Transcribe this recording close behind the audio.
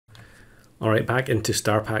Alright, back into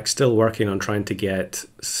Star Pack, still working on trying to get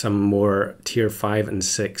some more tier 5 and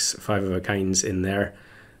 6 5-of-a-kinds in there.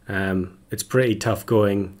 It's pretty tough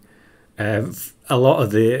going. A lot of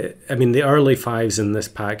the early 5s in this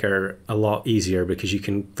pack are a lot easier because you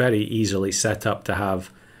can very easily set up to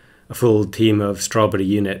have a full team of strawberry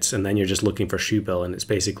units, and then you're just looking for shoe bill, and it's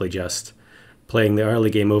basically just playing the early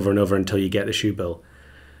game over and over until you get the shoe bill.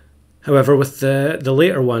 However, with the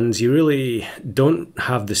later ones, you really don't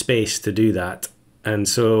have the space to do that. And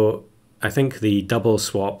so I think the double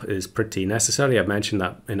swap is pretty necessary. I've mentioned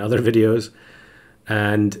that in other videos.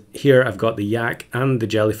 And here I've got the yak and the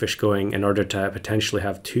jellyfish going in order to potentially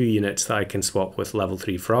have 2 units that I can swap with level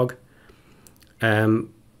 3 frog.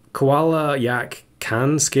 Koala yak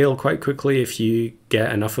can scale quite quickly if you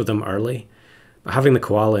get enough of them early. But having the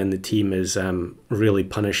koala in the team is really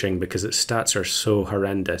punishing because its stats are so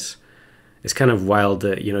horrendous. It's kind of wild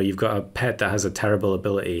that, you know, you've got a pet that has a terrible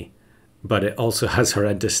ability, but it also has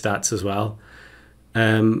horrendous stats as well.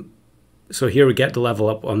 So here we get the level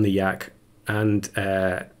up on the yak, and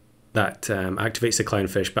that activates the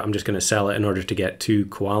clownfish, but I'm just going to sell it in order to get 2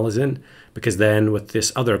 koalas in, because then with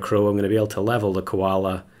this other crow, I'm going to be able to level the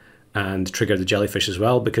koala and trigger the jellyfish as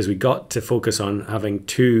well, because we got to focus on having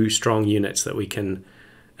 2 strong units that we can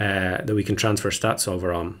transfer stats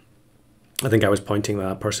over on. I think I was pointing at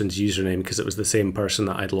that person's username because it was the same person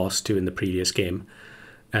that I'd lost to in the previous game.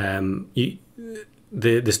 The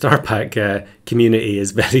Star Pack community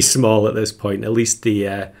is very small at this point. At least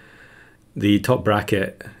the top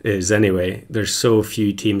bracket is anyway. There's so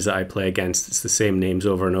few teams that I play against. It's the same names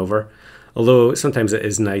over and over. Although sometimes it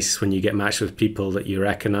is nice when you get matched with people that you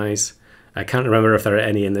recognize. I can't remember if there are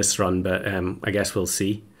any in this run, but I guess we'll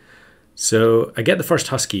see. So I get the first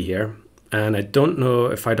Husky here. And I don't know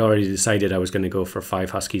if I'd already decided I was going to go for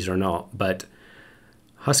 5 Huskies or not, but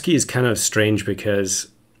Husky is kind of strange because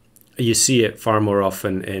you see it far more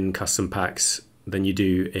often in custom packs than you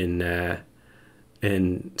do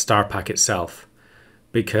in Star Pack itself,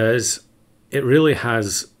 because it really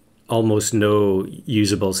has almost no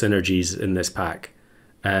usable synergies in this pack.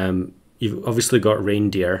 You've obviously got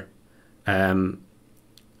reindeer, but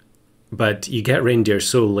you get reindeer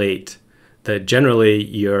so late that generally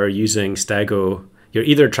you're using Stego. You're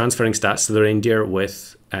either transferring stats to the reindeer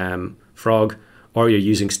with frog, or you're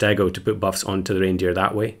using Stego to put buffs onto the reindeer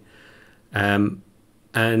that way. And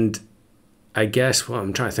I guess, well,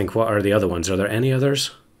 I'm trying to think, what are the other ones? Are there any others?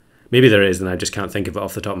 Maybe there is, and I just can't think of it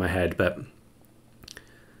off the top of my head. But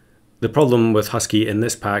the problem with Husky in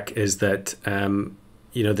this pack is that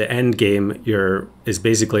you know, the end game is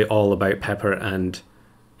basically all about pepper and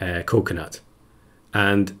coconut.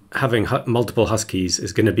 And having multiple Huskies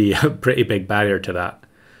is going to be a pretty big barrier to that.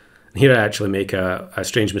 And here I actually make a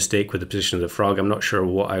strange mistake with the position of the frog. I'm not sure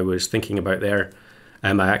what I was thinking about there.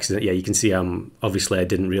 I accident, yeah, you can see obviously I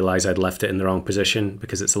didn't realize I'd left it in the wrong position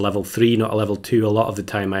because it's a level 3, not a level 2. A lot of the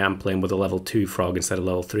time I am playing with a level 2 frog instead of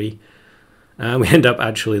level 3. We end up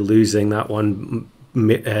actually losing that one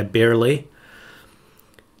barely.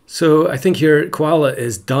 So I think here koala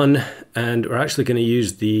is done, and we're actually going to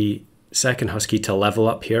use the second Husky to level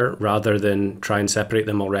up here rather than try and separate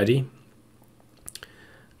them already.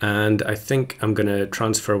 And I think I'm going to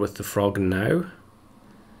transfer with the frog now.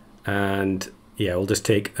 And yeah, we'll just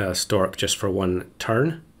take a stork just for 1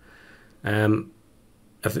 turn. I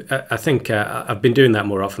think I've been doing that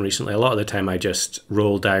more often recently. A lot of the time I just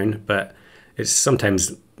roll down, but it's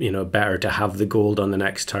sometimes, you know, better to have the gold on the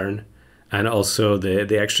next turn. And also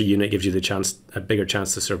the extra unit gives you a bigger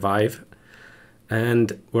chance to survive.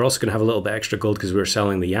 And we're also going to have a little bit extra gold because we're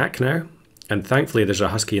selling the yak now. And thankfully there's a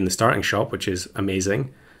Husky in the starting shop, which is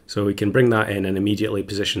amazing. So we can bring that in and immediately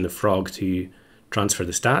position the frog to transfer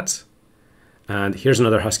the stats. And here's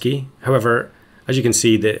another Husky. However, as you can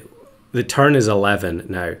see, the turn is 11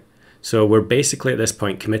 now. So we're basically at this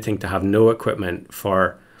point committing to have no equipment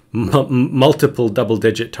for multiple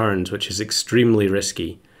double-digit turns, which is extremely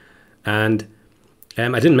risky. And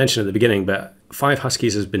I didn't mention at the beginning, but 5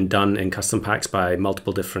 Huskies has been done in custom packs by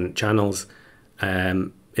multiple different channels.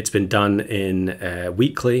 It's been done in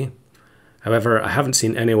weekly. However, I haven't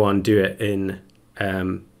seen anyone do it in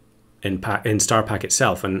Star Pack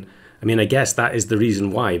itself. And I mean, I guess that is the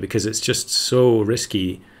reason why, because it's just so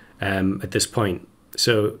risky at this point.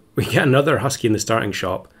 So we get another Husky in the starting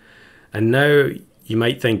shop. And now you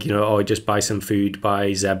might think, you know, oh, just buy some food,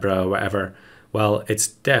 buy zebra or whatever. Well, it's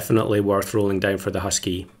definitely worth rolling down for the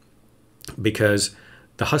Husky, because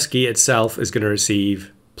the Husky itself is going to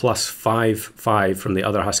receive plus 5/5 from the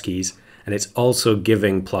other Huskies, and it's also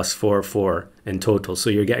giving plus 4/4 in total. So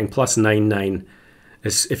you're getting plus 9/9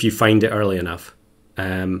 if you find it early enough.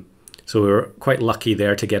 So So we were quite lucky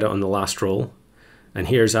there to get it on the last roll. And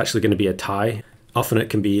here's actually going to be a tie. Often it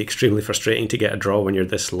can be extremely frustrating to get a draw when you're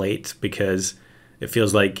this late, because it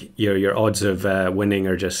feels like your odds of winning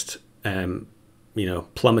are just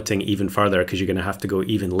plummeting even further, because you're going to have to go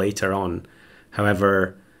even later on.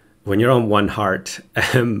 However, when you're on one heart,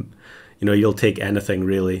 you'll take anything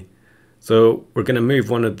really. So we're going to move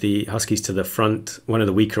one of the Huskies to the front, one of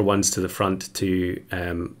the weaker ones to the front, to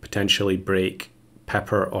potentially break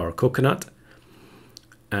pepper or coconut.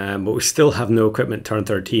 But we still have no equipment turn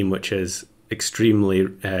 13, which is extremely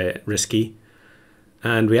risky.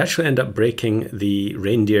 And we actually end up breaking the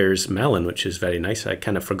reindeer's melon, which is very nice. I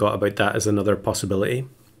kind of forgot about that as another possibility.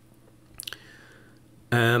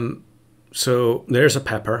 So there's a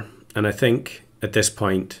pepper. And I think at this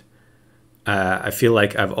point, I feel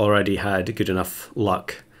like I've already had good enough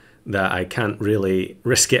luck that I can't really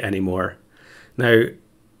risk it anymore. Now,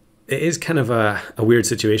 it is kind of a weird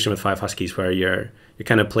situation with 5 Huskies where you're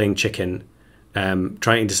kind of playing chicken, trying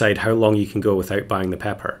to decide how long you can go without buying the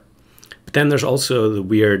pepper. But then there's also the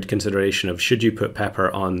weird consideration of, should you put pepper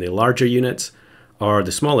on the larger units or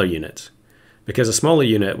the smaller units? Because a smaller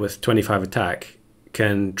unit with 25 attack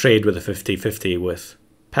can trade with a 50-50 with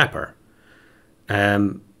pepper.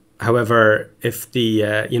 However, if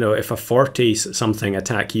if a 40-something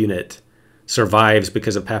attack unit survives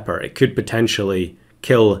because of pepper, it could potentially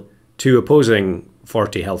kill 2 opposing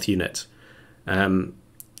 40 health units.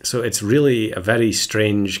 So it's really a very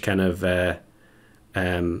strange kind of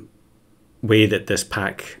way that this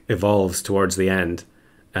pack evolves towards the end.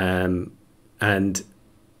 And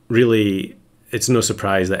really, it's no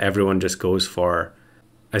surprise that everyone just goes for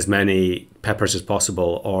as many peppers as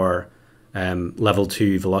possible, or level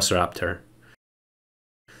 2 Velociraptor.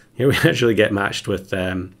 Here we actually get matched with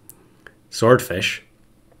Swordfish.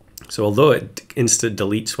 So although it instant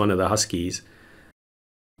deletes one of the Huskies,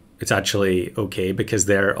 it's actually okay because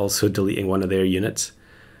they're also deleting one of their units.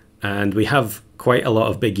 And we have quite a lot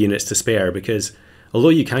of big units to spare, because although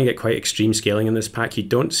you can get quite extreme scaling in this pack, you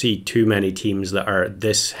don't see too many teams that are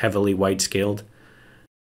this heavily wide scaled.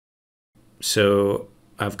 So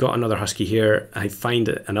I've got another Husky here. I find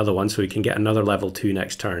another one so we can get another level 2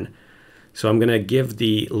 next turn. So I'm going to give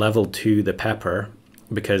the level 2 the pepper,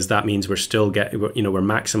 because that means we're still we're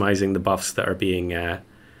maximizing the buffs that are being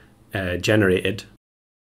generated.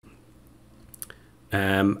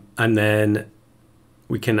 And then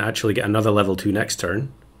we can actually get another level 2 next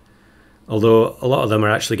turn. Although a lot of them are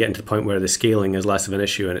actually getting to the point where the scaling is less of an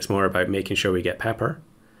issue and it's more about making sure we get pepper.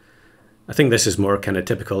 I think this is more kind of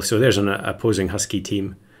typical. So there's an opposing Husky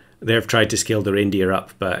team. They've tried to scale the reindeer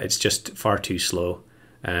up, but it's just far too slow.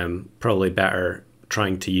 Probably better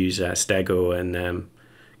trying to use Stego and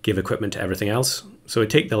give equipment to everything else. So we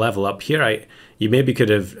take the level up here. I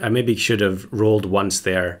maybe should have rolled once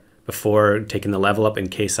there before taking the level up in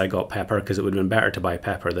case I got pepper, because it would have been better to buy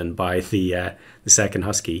pepper than buy the second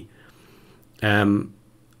Husky.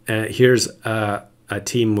 Here's a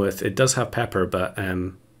team with, it does have pepper, but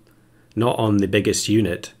not on the biggest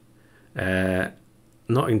unit.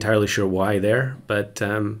 Not entirely sure why there, but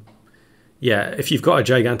yeah, if you've got a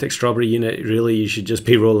gigantic strawberry unit, really you should just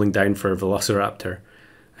be rolling down for Velociraptor.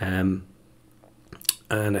 And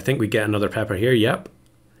I think we get another pepper here, yep.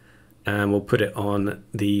 And we'll put it on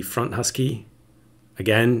the front Husky.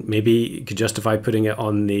 Again, maybe you could justify putting it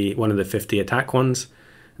on one of the 50 attack ones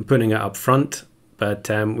and putting it up front, but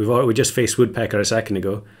we just faced Woodpecker a second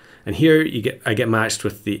ago. And here I get matched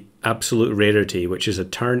with the absolute rarity, which is a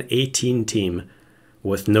turn 18 team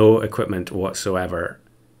with no equipment whatsoever.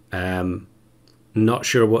 Not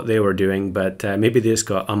sure what they were doing, but maybe they just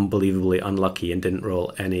got unbelievably unlucky and didn't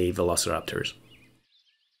roll any Velociraptors.